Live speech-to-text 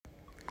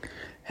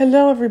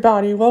Hello,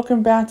 everybody.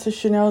 Welcome back to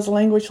Chanel's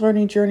Language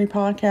Learning Journey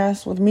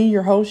podcast with me,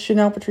 your host,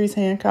 Chanel Patrice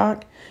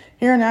Hancock,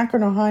 here in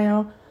Akron,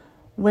 Ohio,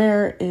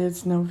 where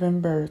it's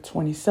November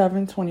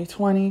 27,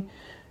 2020.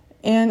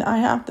 And I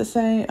have to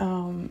say,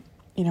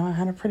 I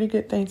had a pretty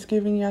good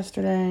Thanksgiving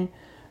yesterday.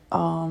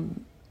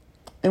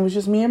 It was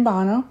just me and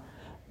Bono,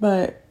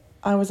 but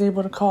I was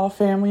able to call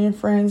family and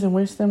friends and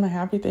wish them a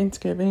happy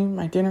Thanksgiving.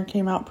 My dinner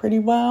came out pretty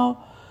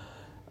well.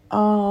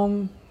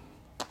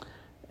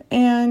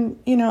 And,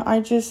 I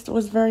just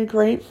was very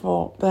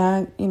grateful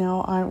that,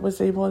 I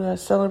was able to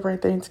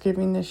celebrate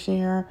Thanksgiving this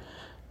year,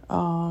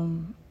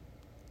 coronavirus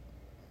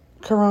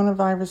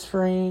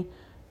free.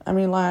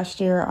 Last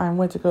year I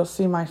went to go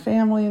see my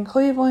family in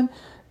Cleveland.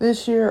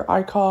 This year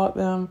I called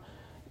them,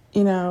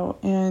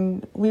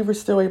 and we were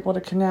still able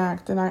to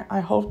connect. And I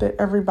hope that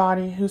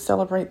everybody who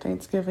celebrate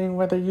Thanksgiving,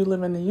 whether you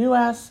live in the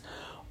U.S.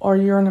 or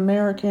you're an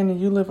American and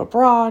you live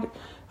abroad,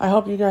 I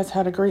hope you guys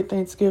had a great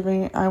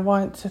Thanksgiving. I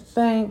want to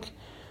thank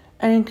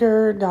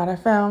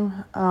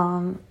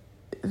Anchor.fm.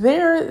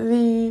 They're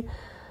the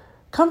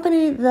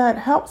company that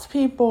helps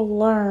people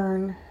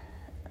learn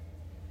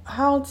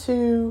how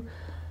to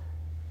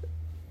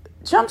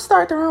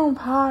jumpstart their own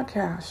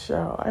podcast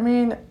show.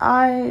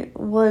 I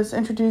was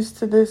introduced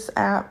to this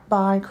app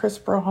by Chris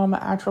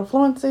Brohoma, Actual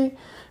Fluency.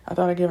 I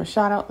thought I'd give a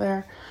shout out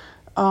there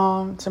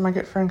to my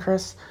good friend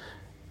Chris.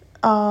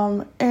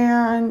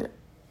 And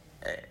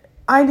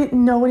I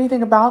didn't know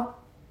anything about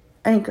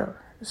Anchor.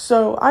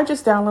 So I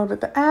just downloaded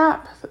the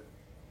app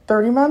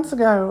 30 months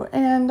ago,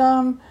 and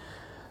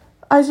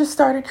I just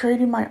started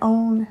creating my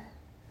own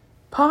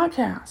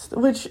podcast,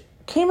 which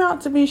came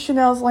out to be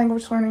Chanel's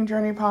Language Learning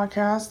Journey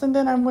podcast. And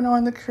then I went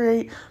on to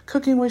create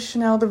Cooking with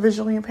Chanel, the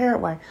visually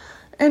impaired way.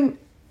 And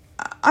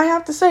I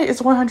have to say,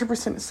 it's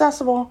 100%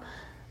 accessible,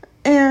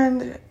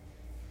 and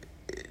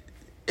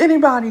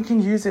anybody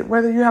can use it,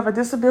 whether you have a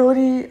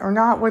disability or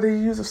not, whether you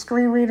use a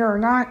screen reader or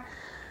not.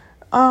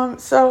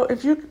 So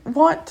if you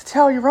want to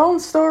tell your own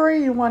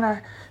story, you want to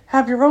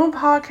have your own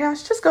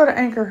podcast, just go to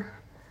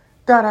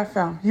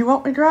Anchor.fm. You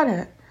won't regret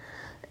it.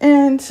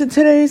 And to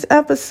today's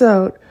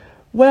episode,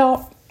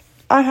 well,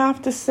 I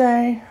have to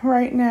say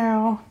right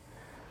now,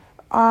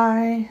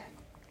 I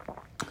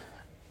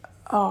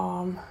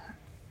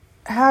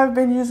have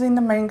been using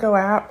the Mango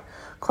app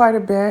quite a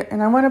bit,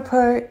 and I want to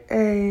put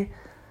a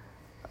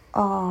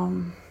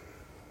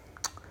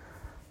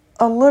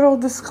little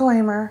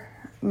disclaimer.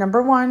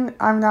 Number one,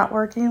 I'm not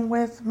working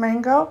with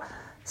Mango,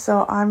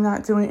 so I'm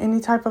not doing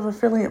any type of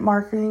affiliate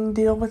marketing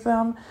deal with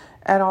them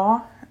at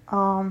all.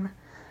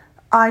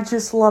 I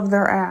just love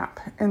their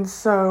app, and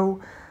so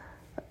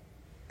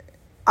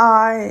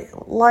I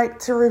like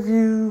to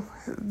review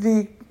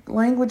the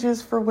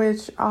languages for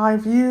which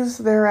I've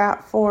used their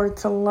app for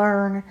to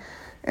learn,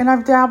 and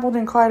I've dabbled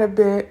in quite a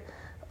bit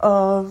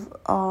of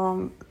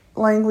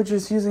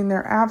languages using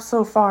their app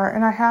so far,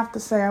 and I have to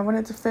say I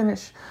wanted to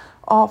finish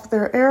off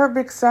their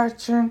Arabic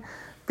section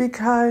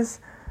because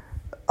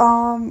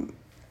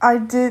I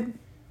did,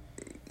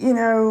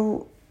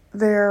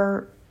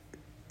 their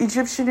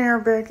Egyptian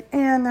Arabic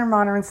and their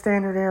Modern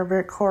Standard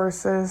Arabic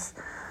courses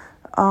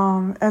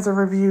as a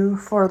review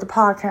for the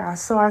podcast.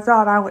 So I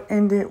thought I would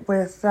end it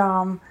with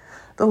the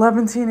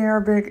Levantine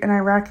Arabic and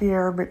Iraqi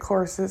Arabic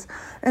courses.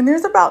 And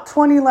there's about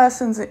 20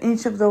 lessons in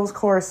each of those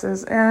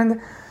courses,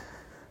 and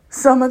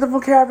some of the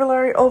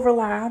vocabulary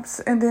overlaps,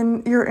 and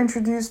then you're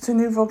introduced to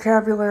new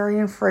vocabulary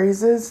and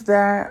phrases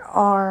that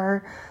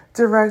are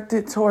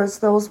directed towards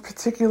those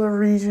particular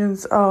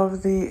regions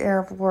of the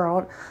Arab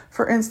world.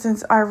 For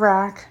instance,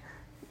 Iraqi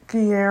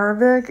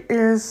Arabic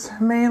is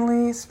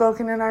mainly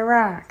spoken in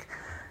Iraq,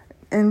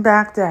 in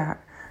Baghdad,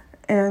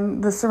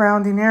 and the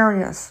surrounding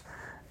areas.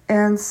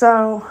 And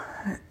so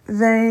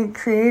they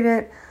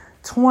created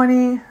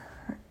 20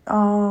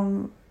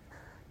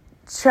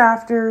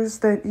 chapters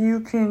that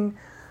you can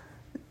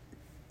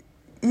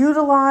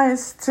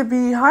utilize to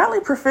be highly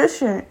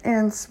proficient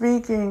in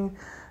speaking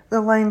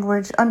the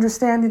language,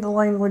 understanding the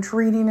language,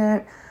 reading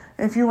it.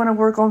 If you want to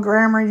work on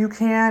grammar, you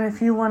can.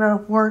 If you want to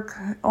work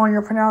on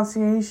your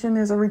pronunciation,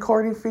 there's a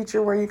recording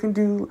feature where you can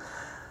do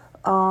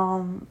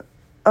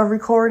a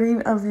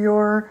recording of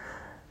your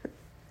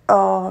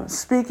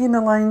speaking the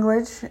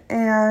language,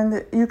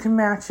 and you can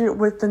match it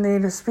with the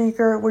native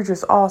speaker, which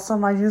is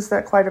awesome. I use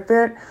that quite a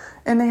bit.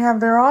 And they have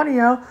their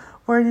audio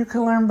where you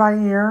can learn by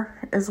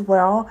ear as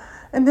well.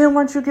 And then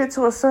once you get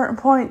to a certain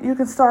point, you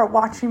can start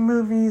watching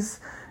movies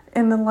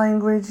in the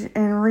language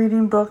and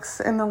reading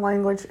books in the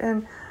language.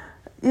 And,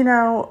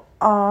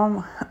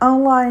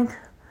 unlike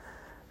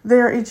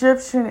their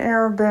Egyptian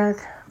Arabic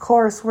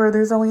course where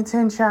there's only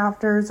 10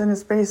 chapters and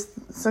it's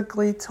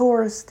basically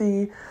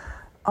touristy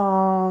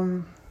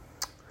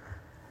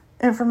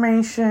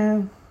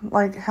information,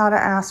 like how to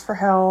ask for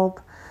help,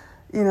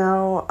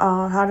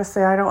 how to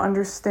say I don't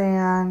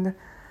understand,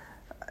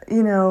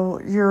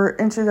 your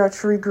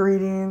introductory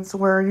greetings,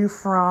 where are you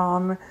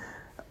from,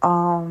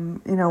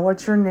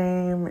 what's your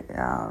name,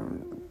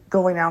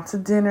 going out to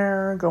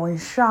dinner, going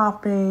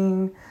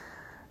shopping,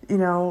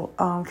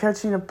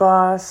 catching a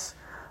bus,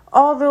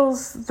 all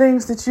those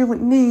things that you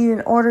would need in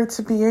order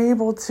to be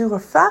able to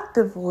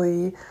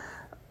effectively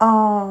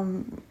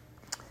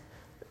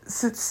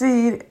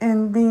succeed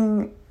in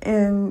being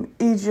in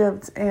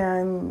Egypt.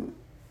 And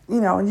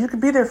you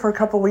could be there for a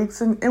couple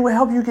weeks and it would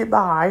help you get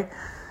by.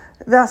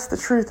 That's the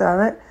truth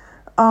of it.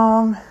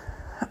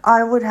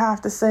 I would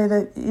have to say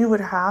that you would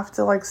have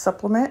to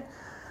supplement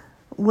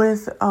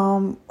with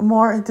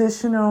more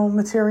additional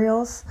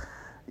materials,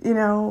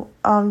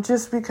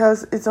 just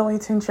because it's only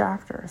 10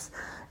 chapters.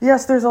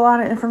 Yes, there's a lot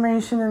of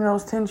information in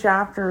those 10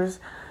 chapters,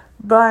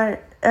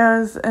 but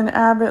as an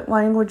avid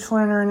language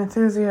learner and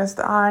enthusiast,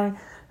 I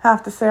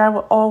have to say I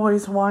will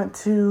always want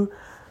to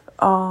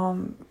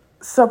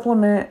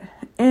supplement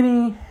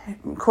any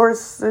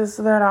courses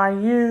that I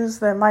use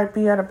that might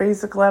be at a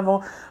basic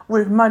level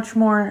with much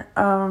more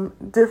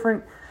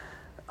different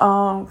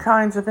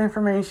kinds of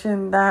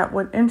information that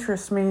would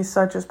interest me,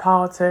 such as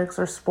politics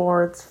or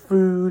sports,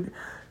 food,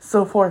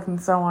 so forth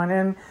and so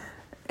on.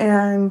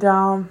 And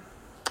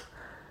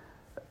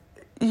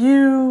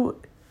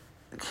you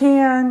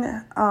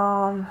can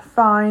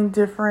find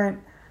different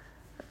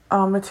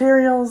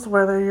materials,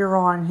 whether you're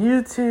on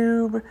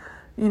YouTube,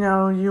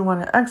 you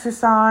want to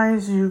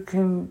exercise, you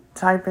can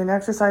type in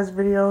exercise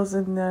videos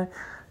in the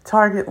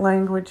target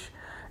language.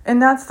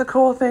 And that's the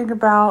cool thing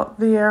about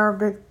the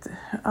Arabic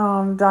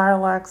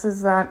dialects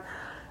is that,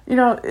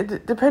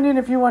 depending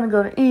if you want to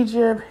go to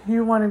Egypt,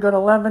 you want to go to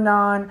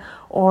Lebanon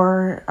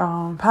or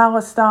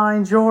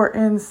Palestine,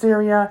 Jordan,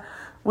 Syria,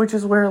 which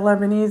is where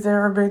Lebanese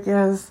Arabic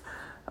is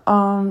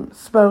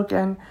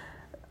spoken.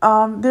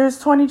 There's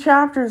 20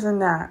 chapters in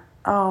that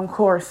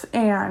course,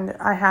 and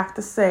I have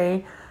to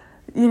say,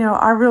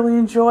 I really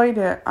enjoyed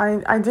it.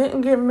 I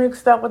didn't get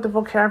mixed up with the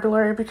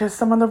vocabulary because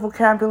some of the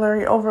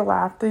vocabulary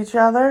overlapped each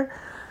other.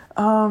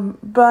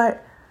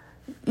 But,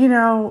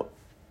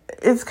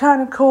 it's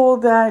kind of cool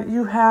that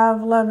you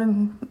have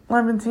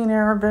Levantine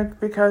Arabic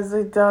because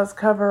it does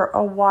cover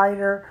a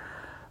wider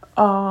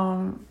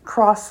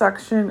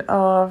cross-section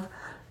of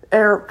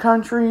Arab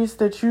countries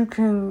that you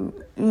can,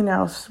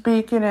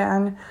 speak it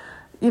in,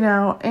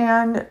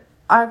 and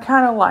I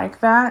kind of like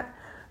that.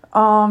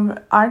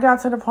 I got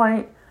to the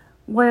point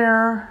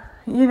where,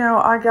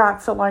 I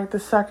got to the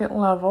second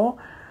level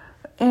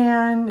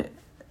and,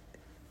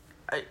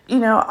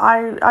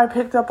 I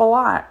picked up a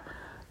lot.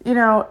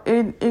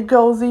 It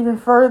goes even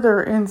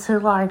further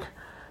into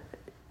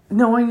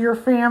knowing your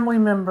family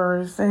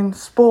members and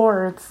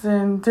sports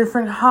and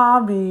different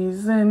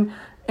hobbies and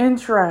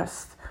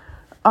interests.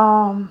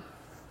 If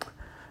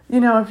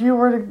you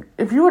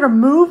were to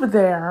move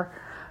there,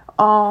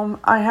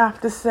 I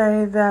have to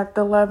say that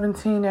the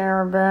Levantine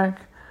Arabic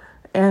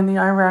and the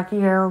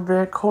Iraqi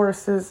Arabic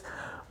courses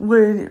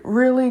would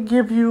really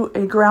give you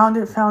a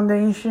grounded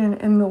foundation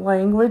in the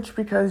language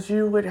because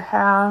you would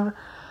have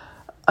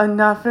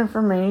enough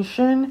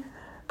information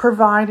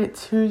provided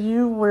to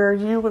you where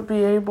you would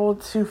be able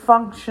to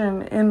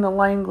function in the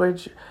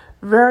language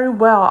very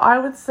well. I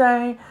would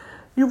say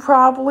you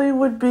probably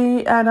would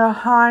be at a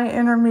high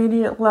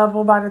intermediate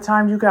level by the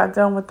time you got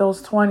done with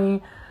those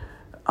 20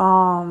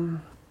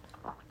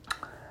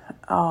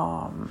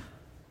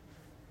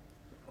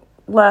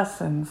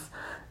 lessons.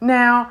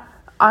 Now,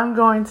 I'm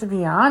going to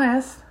be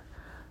honest.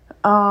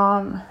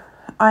 I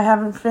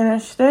haven't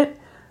finished it,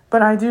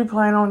 but I do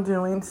plan on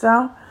doing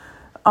so.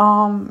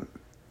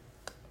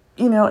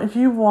 If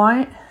you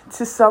want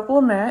to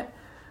supplement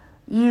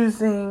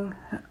using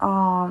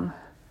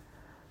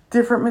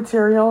different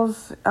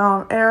materials,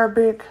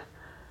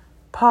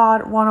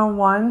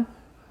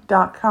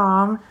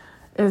 ArabicPod101.com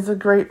is a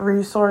great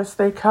resource.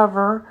 They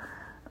cover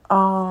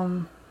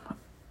a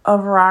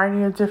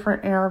variety of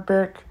different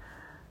Arabic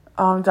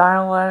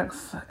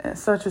dialects,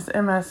 such as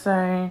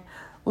MSA,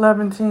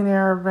 Levantine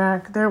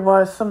Arabic. There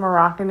was some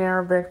Moroccan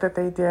Arabic that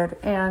they did,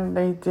 and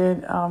they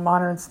did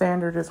Modern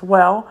Standard as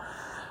well.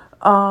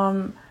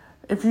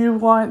 If you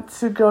want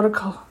to go to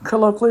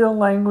Colloquial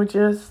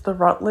Languages, the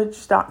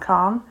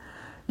Routledge.com,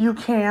 you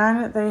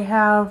can. They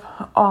have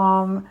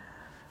all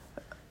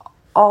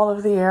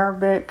of the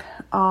Arabic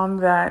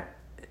that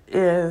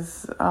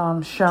is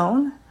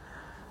shown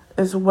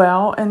as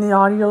well, and the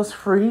audio is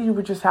free. You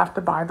would just have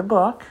to buy the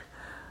book.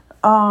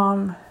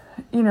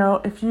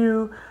 If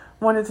you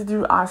wanted to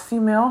do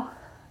Assimil,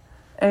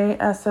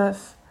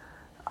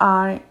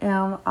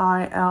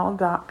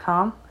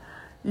 ASSIMIL.com,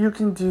 you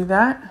can do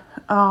that.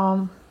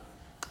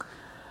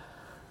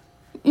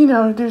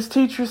 There's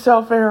Teach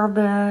Yourself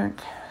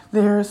Arabic.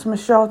 There's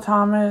Michelle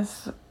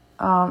Thomas,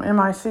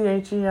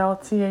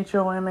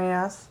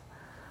 MICHELTHOMAS,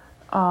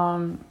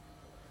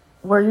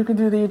 where you can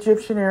do the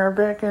Egyptian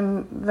Arabic,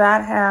 and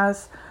that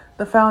has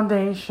the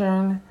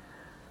foundation,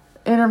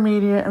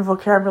 intermediate, and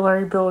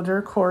vocabulary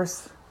builder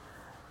course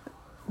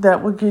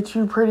that would get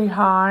you pretty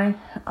high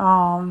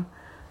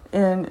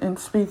in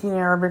speaking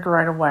Arabic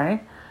right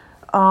away.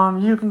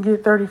 You can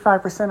get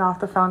 35% off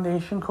the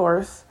foundation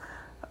course.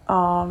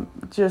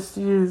 Just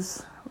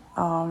use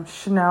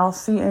Chenell,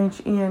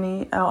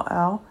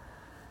 CHENELL,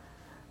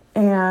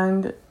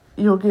 and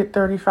you'll get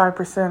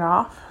 35%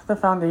 off the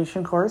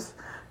foundation course.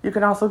 You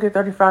can also get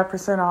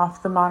 35%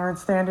 off the Modern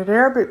Standard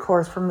Arabic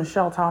course from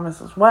Michelle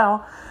Thomas as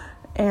well.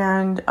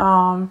 And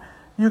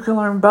you can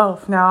learn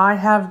both. Now, I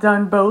have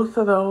done both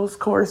of those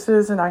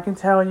courses, and I can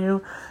tell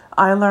you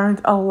I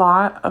learned a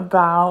lot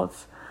about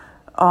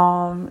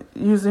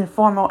using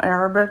formal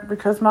Arabic,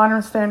 because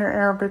Modern Standard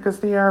Arabic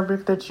is the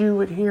Arabic that you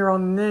would hear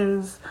on the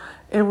news.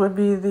 It would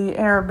be the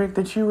Arabic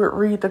that you would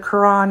read the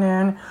Quran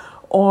in,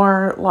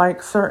 or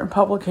like certain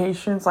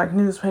publications like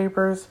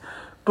newspapers,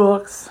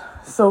 books,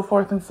 so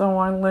forth and so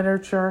on,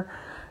 literature.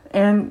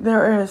 And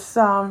there is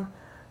some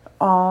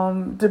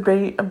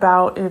debate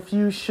about if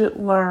you should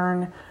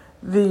learn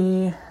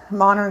the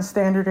Modern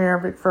Standard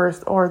Arabic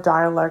first or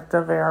dialect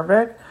of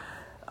Arabic.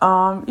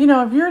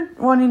 If you're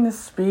wanting to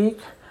speak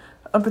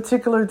a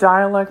particular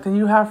dialect and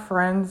you have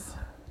friends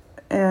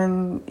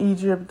in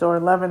Egypt or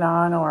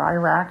Lebanon or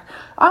Iraq,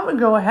 I would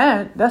go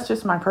ahead, that's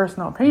just my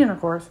personal opinion,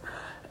 of course,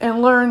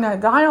 and learn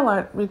that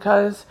dialect,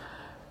 because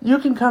you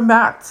can come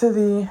back to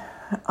the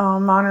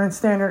Modern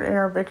Standard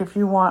Arabic if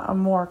you want a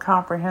more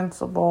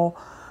comprehensible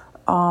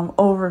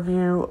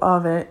overview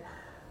of it,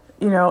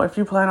 if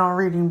you plan on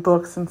reading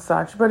books and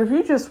such. But if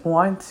you just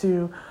want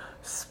to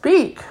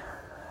speak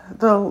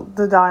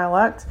the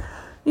dialect,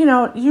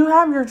 you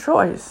have your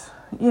choice,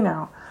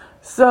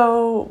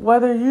 So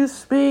whether you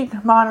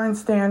speak Modern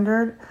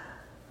Standard,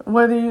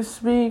 whether you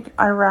speak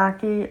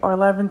Iraqi or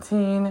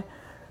Levantine,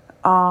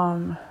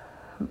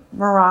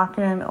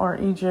 Moroccan or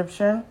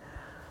Egyptian,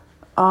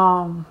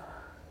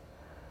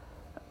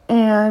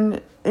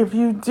 and if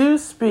you do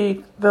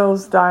speak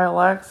those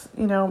dialects,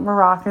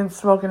 Moroccan's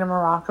spoken in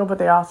Morocco, but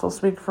they also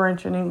speak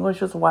French and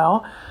English as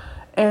well.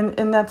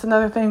 And that's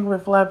another thing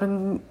with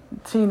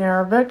Levantine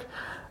Arabic.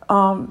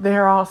 They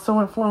are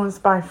also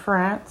influenced by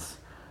France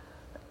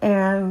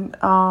and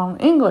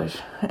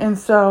English. And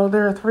so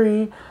there are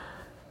 3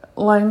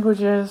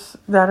 languages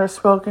that are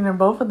spoken in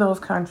both of those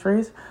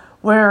countries,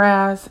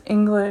 whereas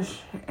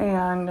English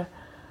and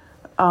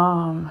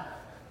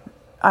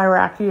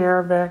Iraqi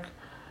Arabic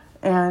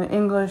and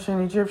English and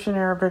Egyptian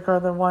Arabic are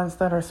the ones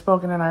that are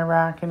spoken in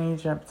Iraq and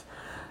Egypt.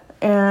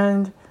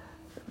 And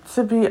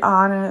to be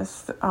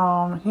honest,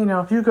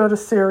 if you go to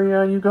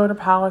Syria, you go to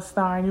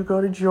Palestine, you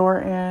go to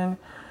Jordan,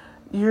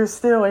 you're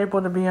still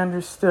able to be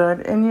understood.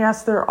 And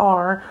yes, there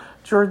are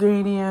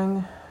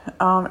Jordanian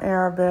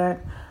Arabic,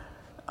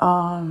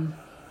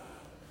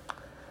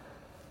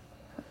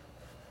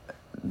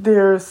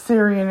 there's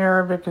Syrian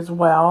Arabic as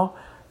well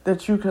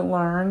that you can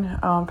learn,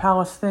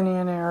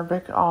 Palestinian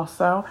Arabic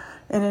also.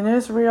 And in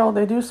Israel,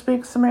 they do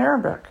speak some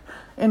Arabic,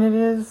 and it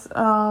is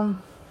the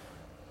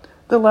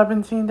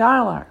Levantine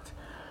dialect,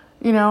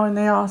 and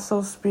they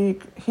also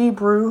speak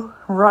Hebrew,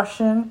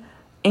 Russian,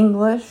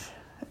 English,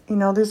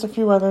 there's a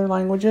few other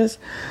languages.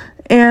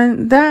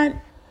 And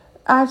that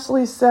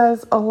actually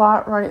says a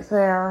lot right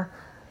there.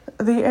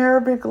 The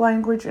Arabic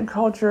language and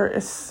culture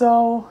is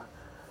so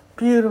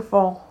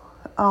beautiful.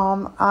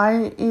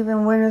 I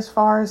even went as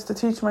far as to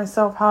teach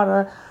myself how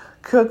to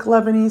cook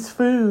Lebanese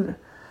food.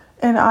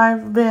 And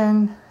I've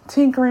been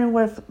tinkering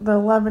with the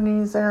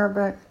Lebanese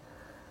Arabic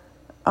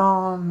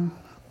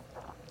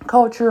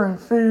culture and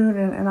food.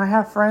 And I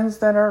have friends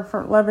that are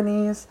from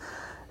Lebanese.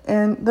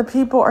 And the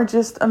people are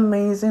just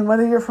amazing.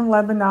 Whether you're from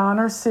Lebanon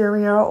or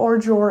Syria or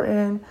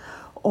Jordan,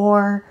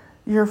 or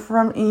you're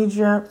from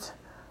Egypt,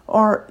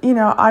 or,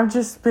 I've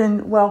just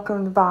been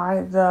welcomed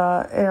by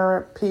the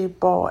Arab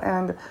people.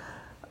 And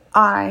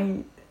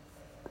I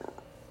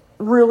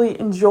really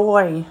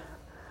enjoy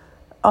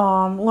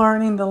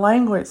learning the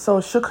language. So,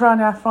 shukran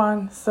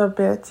afan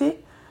sabeti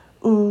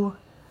u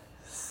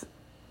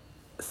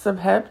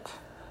sabhebt.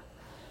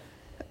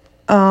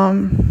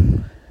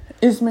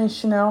 Isme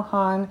Chanel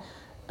Han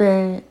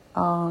be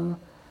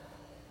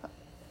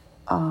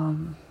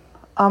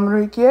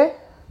Amrike.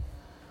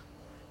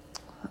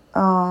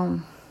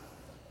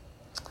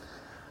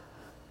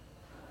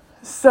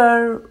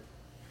 So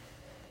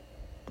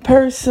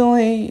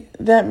personally,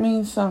 that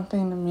means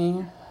something to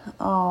me.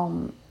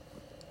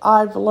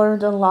 I've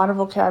learned a lot of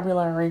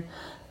vocabulary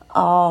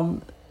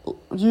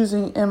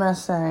using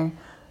MSA,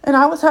 and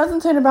I was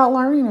hesitant about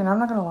learning it. I'm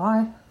not gonna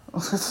lie,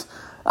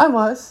 I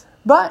was,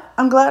 but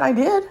I'm glad I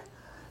did,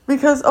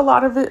 because a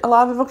lot of the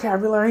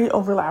vocabulary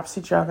overlaps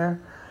each other.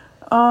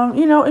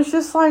 It's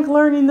just like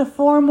learning the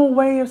formal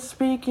way of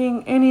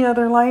speaking any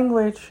other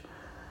language.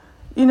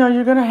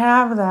 You're going to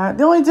have that.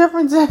 The only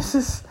difference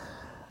is,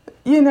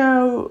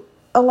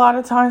 a lot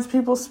of times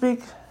people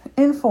speak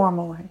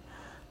informally.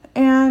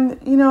 And,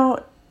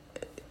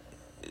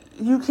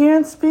 you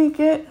can speak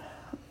it,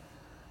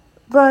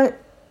 and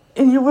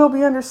you will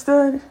be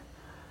understood,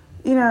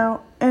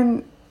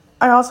 And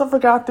I also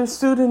forgot there's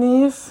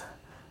Sudanese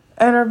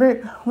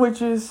Arabic,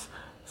 which is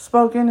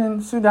spoken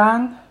in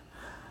Sudan.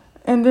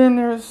 And then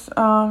there's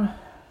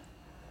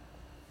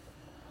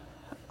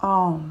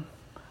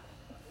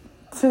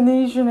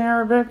Tunisian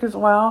Arabic as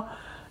well,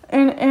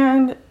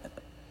 and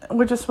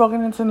which is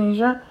spoken in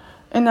Tunisia,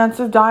 and that's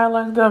a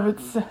dialect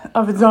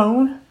of its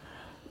own,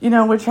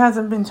 which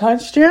hasn't been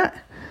touched yet.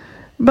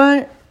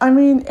 But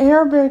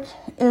Arabic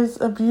is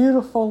a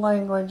beautiful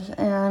language,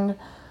 and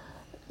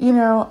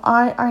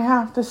I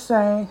have to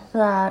say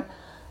that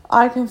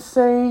I can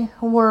say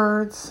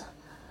words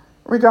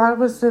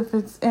regardless if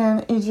it's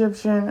in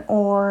Egyptian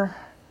or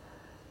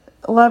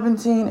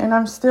Levantine, and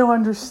I'm still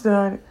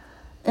understood.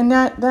 And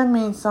that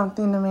means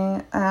something to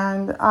me.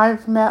 And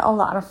I've met a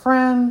lot of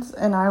friends,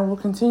 and I will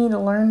continue to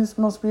learn this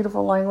most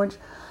beautiful language.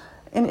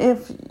 And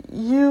if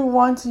you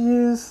want to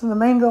use the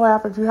Mango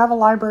app, if you have a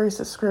library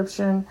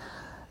subscription,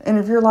 and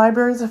if your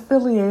library is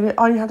affiliated,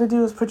 all you have to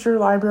do is put your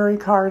library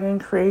card in,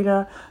 create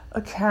a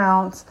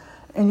account,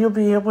 and you'll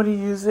be able to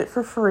use it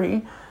for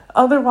free.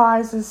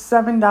 Otherwise, it's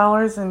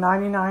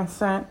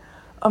 $7.99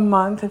 a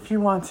month if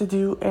you want to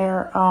do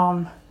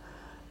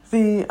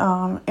the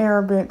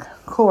Arabic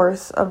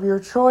course of your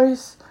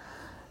choice,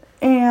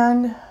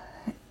 and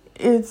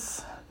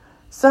it's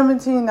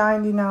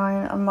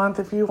 $17.99 a month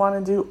if you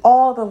want to do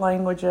all the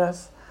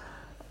languages.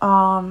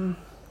 But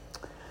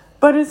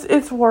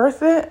it's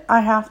worth it,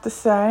 I have to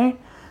say.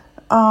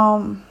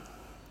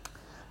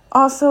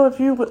 Also, if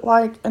you would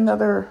like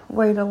another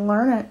way to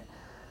learn it,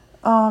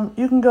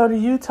 you can go to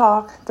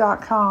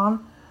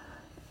utalk.com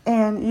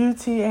and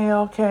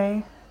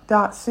utalk.com,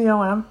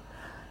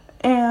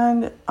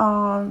 and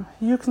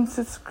you can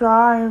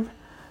subscribe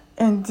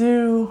and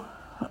do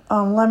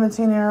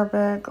Levantine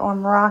Arabic or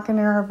Moroccan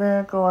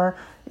Arabic or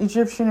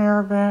Egyptian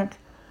Arabic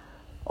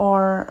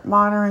or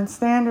Modern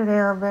Standard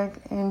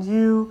Arabic, and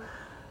you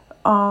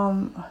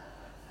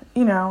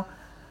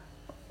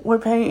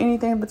would pay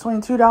anything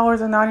between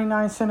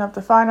 $2.99 up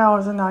to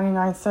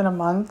 $5.99 a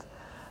month,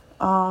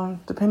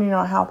 depending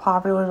on how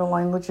popular the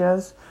language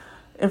is.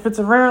 If it's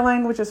a rare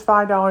language, it's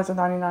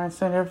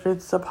 $5.99. If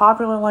it's a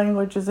popular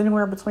language, it's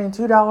anywhere between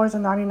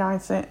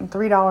 $2.99 and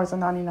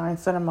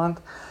 $3.99 a month.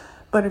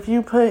 But if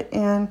you put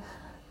in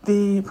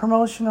the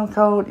promotional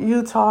code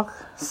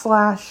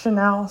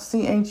utalk/Chanel,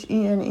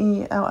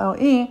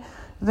 CHENELLE,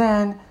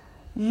 then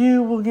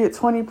you will get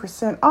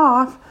 20%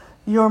 off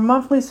your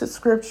monthly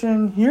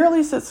subscription,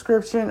 yearly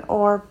subscription,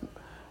 or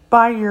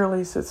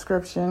bi-yearly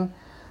subscription.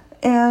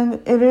 And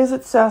it is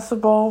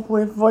accessible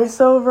with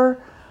VoiceOver.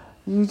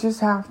 You just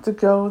have to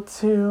go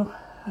to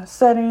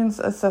settings,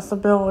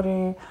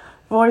 accessibility,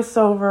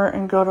 VoiceOver,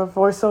 and go to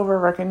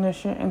VoiceOver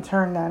recognition and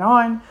turn that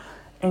on,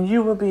 and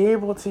you will be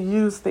able to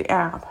use the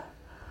app.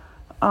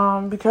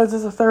 Because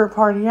it's a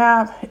third-party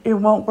app, it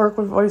won't work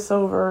with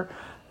VoiceOver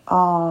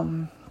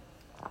on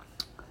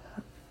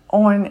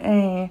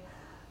a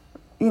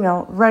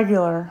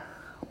regular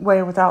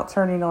way without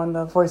turning on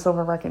the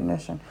VoiceOver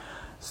recognition.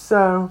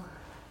 So,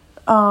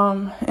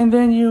 and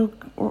then you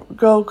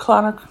go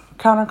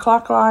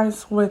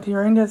counterclockwise with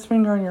your index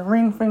finger and your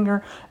ring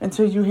finger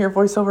until you hear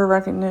VoiceOver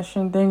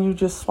recognition. Then you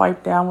just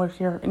swipe down with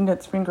your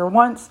index finger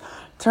once,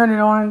 turn it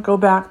on, go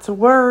back to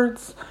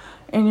words,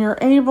 and you're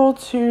able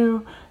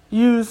to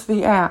use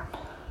the app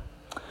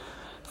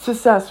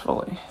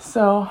successfully.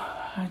 So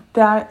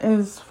that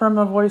is from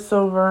a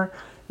VoiceOver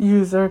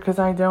user, because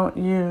I don't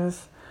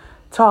use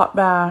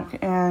TalkBack,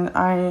 and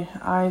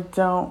I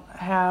don't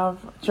have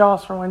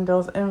JAWS for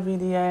Windows,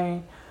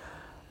 NVDA,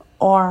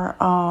 or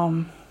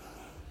an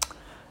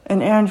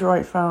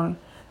Android phone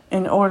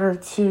in order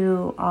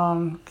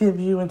to give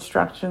you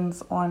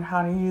instructions on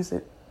how to use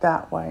it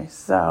that way.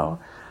 So,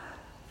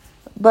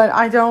 but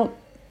I don't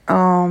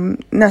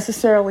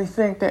necessarily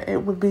think that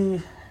it would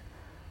be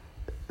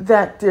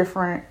that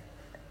different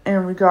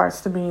in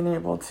regards to being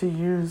able to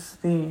use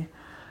the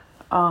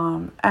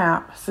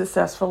app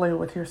successfully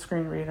with your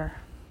screen reader.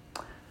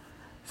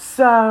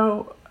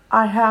 So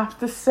I have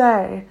to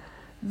say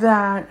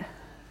that,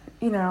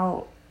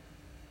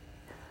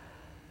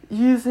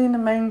 using the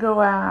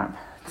Mango app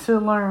to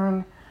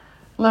learn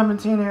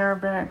Levantine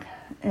Arabic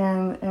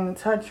and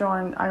touch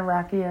on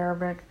Iraqi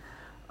Arabic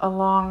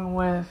along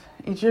with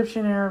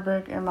Egyptian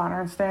Arabic and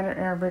Modern Standard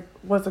Arabic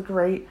was a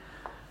great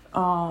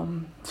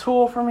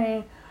tool for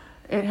me.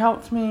 It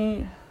helped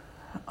me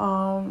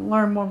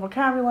learn more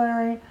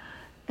vocabulary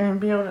and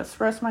be able to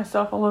express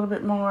myself a little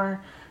bit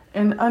more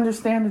and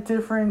understand the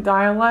different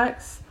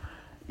dialects.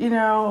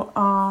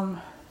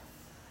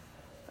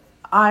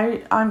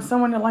 I'm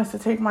someone that likes to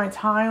take my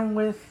time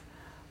with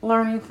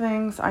learning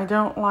things. I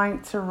don't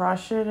like to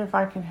rush it if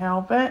I can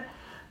help it.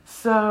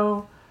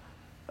 So,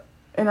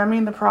 and I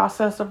mean the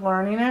process of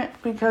learning it,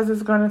 because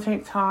it's going to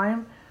take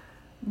time.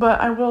 But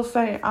I will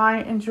say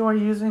I enjoy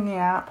using the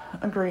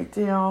app a great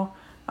deal.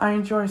 I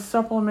enjoy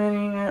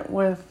supplementing it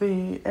with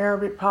the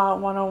Arabic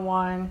Pod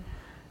 101,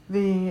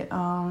 the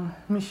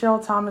Michelle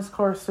Thomas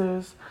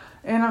courses,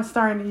 and I'm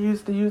starting to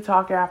use the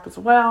UTalk app as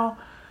well.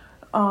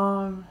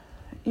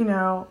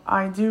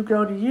 I do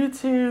go to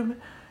YouTube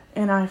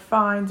and I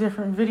find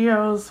different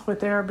videos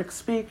with Arabic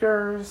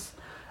speakers.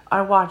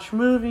 I watch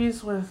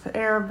movies with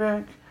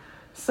Arabic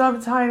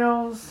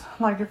subtitles,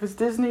 like if it's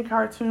Disney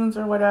cartoons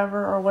or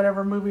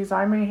whatever movies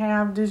I may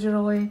have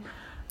digitally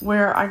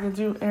where I can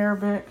do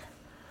Arabic.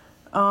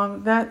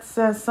 That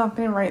says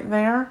something right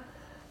there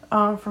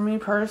for me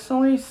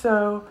personally.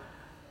 So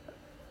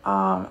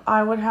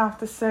I would have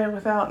to say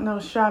without no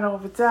shadow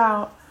of a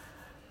doubt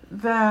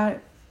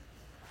that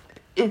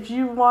if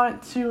you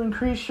want to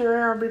increase your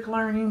Arabic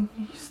learning,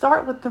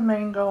 start with the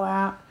Mango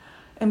app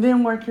and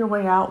then work your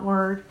way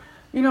outward.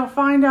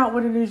 Find out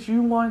what it is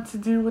you want to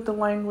do with the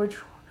language.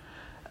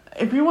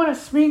 If you want to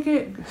speak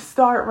it,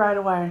 start right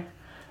away.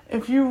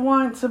 If you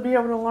want to be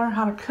able to learn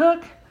how to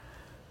cook,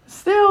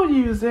 still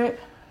use it.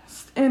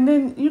 And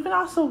then you can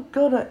also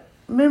go to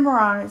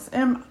Memrise,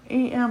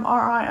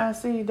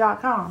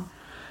 MEMRISE.com.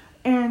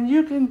 And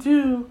you can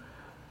do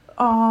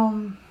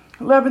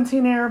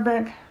Levantine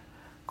Arabic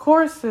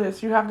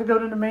courses. You have to go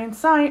to the main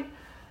site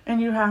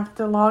and you have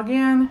to log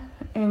in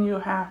and you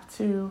have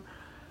to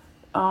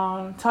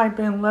type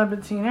in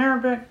Levantine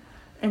Arabic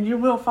and you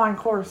will find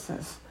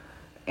courses.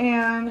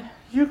 And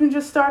you can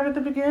just start at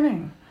the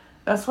beginning.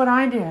 That's what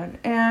I did.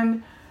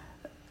 And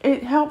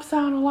it helps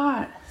out a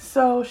lot.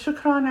 So,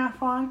 shukran,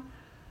 Afwan.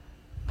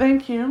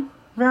 Thank you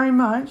very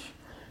much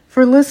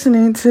for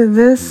listening to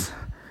this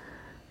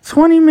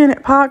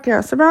 20-minute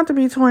podcast, about to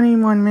be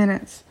 21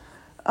 minutes.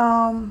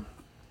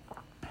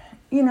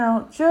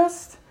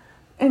 Just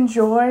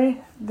enjoy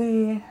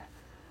the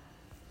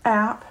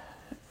app.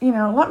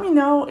 Let me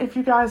know if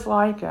you guys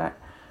like it.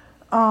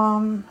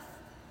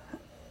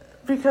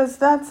 Because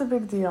that's a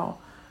big deal.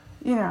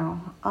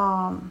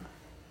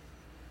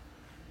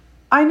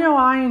 I know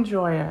I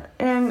enjoy it.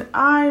 And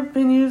I've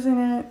been using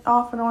it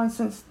off and on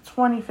since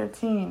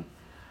 2015.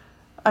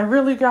 I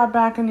really got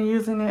back into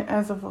using it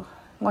as of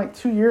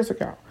 2 years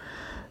ago.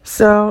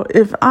 So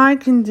if I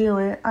can do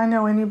it, I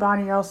know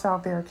anybody else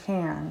out there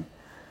can.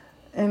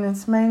 And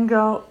it's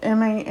Mango,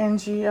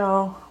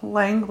 MANGO,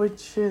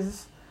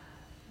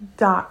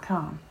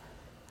 languages.com.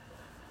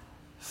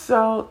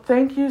 So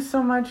thank you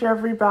so much,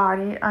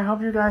 everybody. I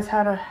hope you guys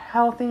had a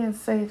healthy and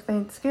safe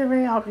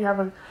Thanksgiving. I hope you have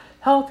a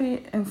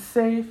healthy and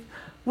safe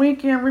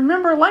weekend.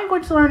 Remember,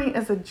 language learning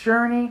is a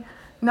journey,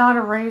 not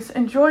a race.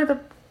 Enjoy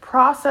the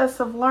process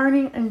of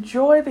learning.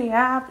 Enjoy the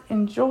app.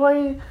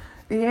 Enjoy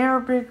the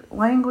Arabic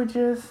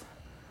languages.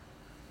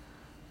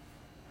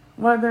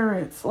 Whether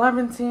it's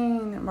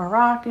Levantine,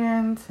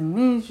 Moroccan,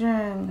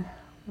 Tunisian,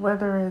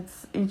 whether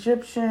it's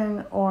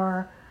Egyptian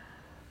or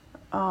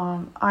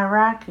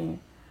Iraqi.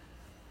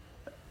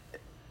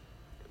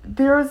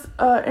 There's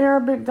an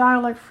Arabic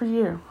dialect for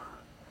you.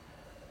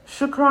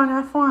 Shukran,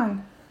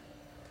 Afwan.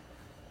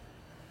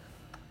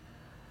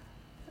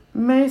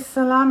 May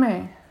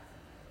salame.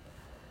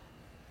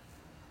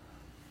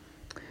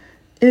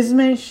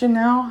 Isme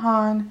Chanel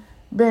Han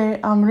Be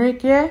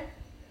Amrike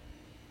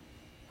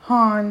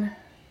Han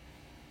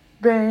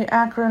Be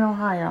Akron,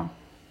 Ohio.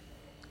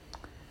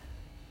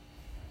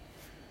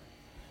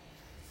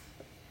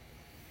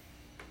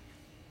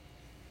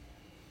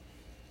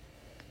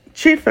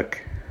 Chifuk.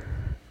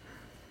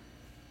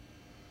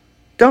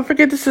 Don't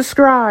forget to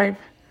subscribe,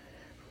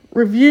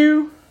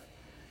 review,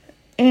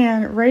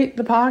 and rate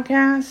the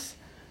podcast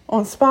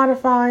on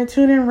Spotify,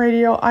 TuneIn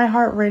Radio,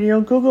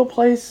 iHeartRadio, Google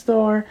Play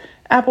Store,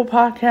 Apple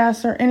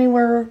Podcasts, or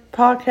anywhere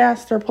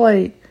podcasts are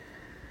played.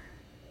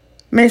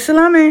 May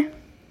salame.